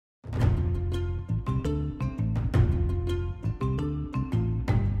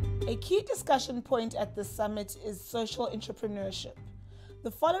A key discussion point at the summit is social entrepreneurship.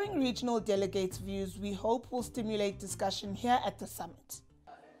 The following regional delegates' views we hope will stimulate discussion here at the summit.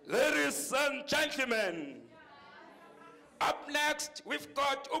 Ladies and gentlemen, up next we've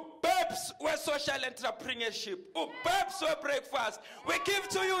got Ubebs with social entrepreneurship. Ubebs with breakfast. We give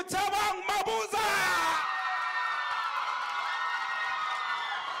to you Tabang Mabuza!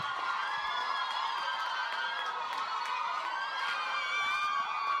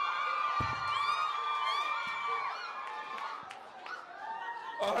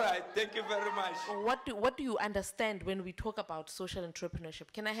 All right, thank you very much. What do you understand when we talk about social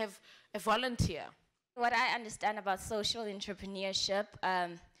entrepreneurship? Can I have a volunteer? What I understand about social entrepreneurship,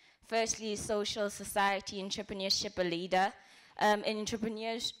 firstly, social society entrepreneurship, a leader, an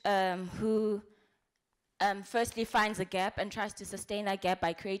entrepreneur who firstly finds a gap and tries to sustain that gap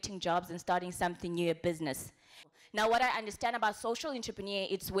by creating jobs and starting something new, a business. Now, what I understand about social entrepreneur,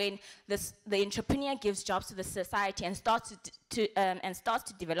 it's when the entrepreneur gives jobs to the society and starts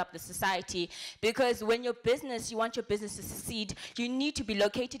to develop the society. Because when you want your business to succeed, you need to be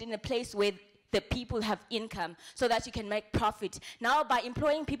located in a place where the people have income so that you can make profit. Now, by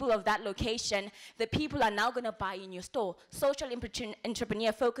employing people of that location, the people are now going to buy in your store. Social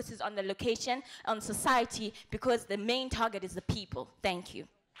entrepreneur focuses on the location, on society, because the main target is the people. Thank you.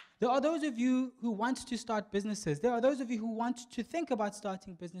 There are those of you who want to start businesses. There are those of you who want to think about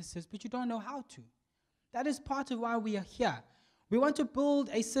starting businesses, but you don't know how to. That is part of why we are here. We want to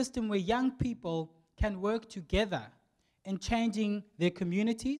build a system where young people can work together in changing their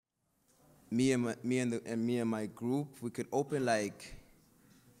communities. Me and my group, we could open like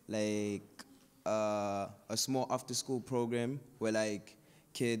a small after-school program where like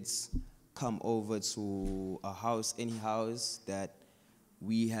kids come over to a house, any house that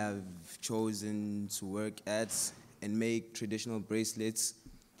we have chosen to work at, and make traditional bracelets.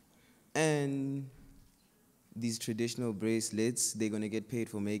 And these traditional bracelets, they're gonna get paid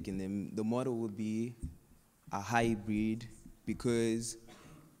for making them. The model would be a hybrid, because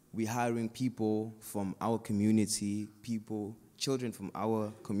we're hiring people from our community, children from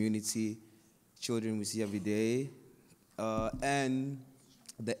our community, children we see every day. And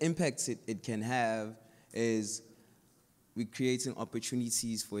the impact it can have is we're creating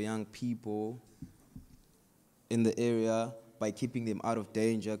opportunities for young people in the area by keeping them out of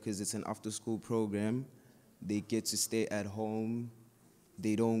danger, because it's an after-school program. They get to stay at home.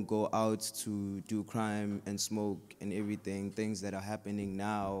 They don't go out to do crime and smoke and everything, things that are happening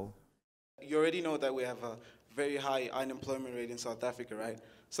now. You already know that we have a very high unemployment rate in South Africa, right?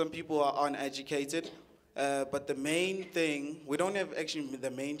 Some people are uneducated, but the main thing, we don't have actually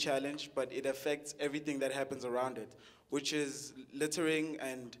the main challenge, but it affects everything that happens around it, which is littering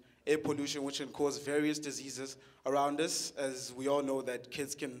and air pollution, which can cause various diseases around us, as we all know that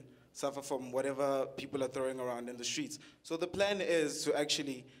kids can suffer from whatever people are throwing around in the streets. So the plan is to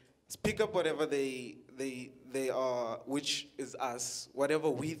actually pick up whatever they are, which is us, whatever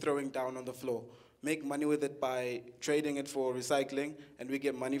we throwing down on the floor, make money with it by trading it for recycling, and we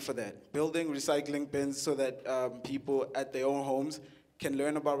get money for that. Building recycling bins so that people at their own homes can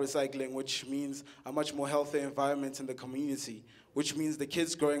learn about recycling, which means a much more healthy environment in the community, which means the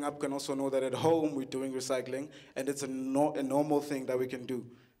kids growing up can also know that at home we're doing recycling, and it's a normal thing that we can do.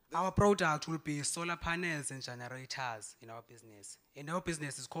 Our product will be solar panels and generators in our business. In our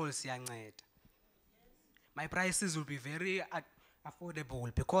business, it's called Siyanceda. My prices will be very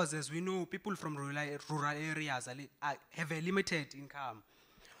affordable, because as we know, people from rural areas have a limited income.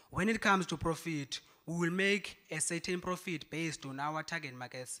 When it comes to profit, we will make a certain profit based on our target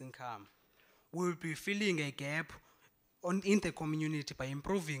market's income. We will be filling a gap in the community by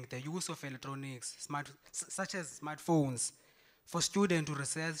improving the use of electronics, such as smartphones, for students to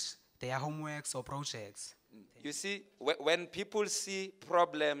research their homeworks or projects. You see, when people see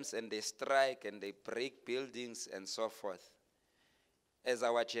problems and they strike and they break buildings and so forth, as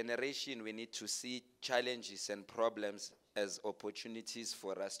our generation, we need to see challenges and problems as opportunities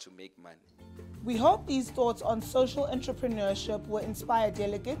for us to make money. We hope these thoughts on social entrepreneurship will inspire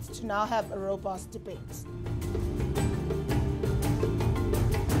delegates to now have a robust debate.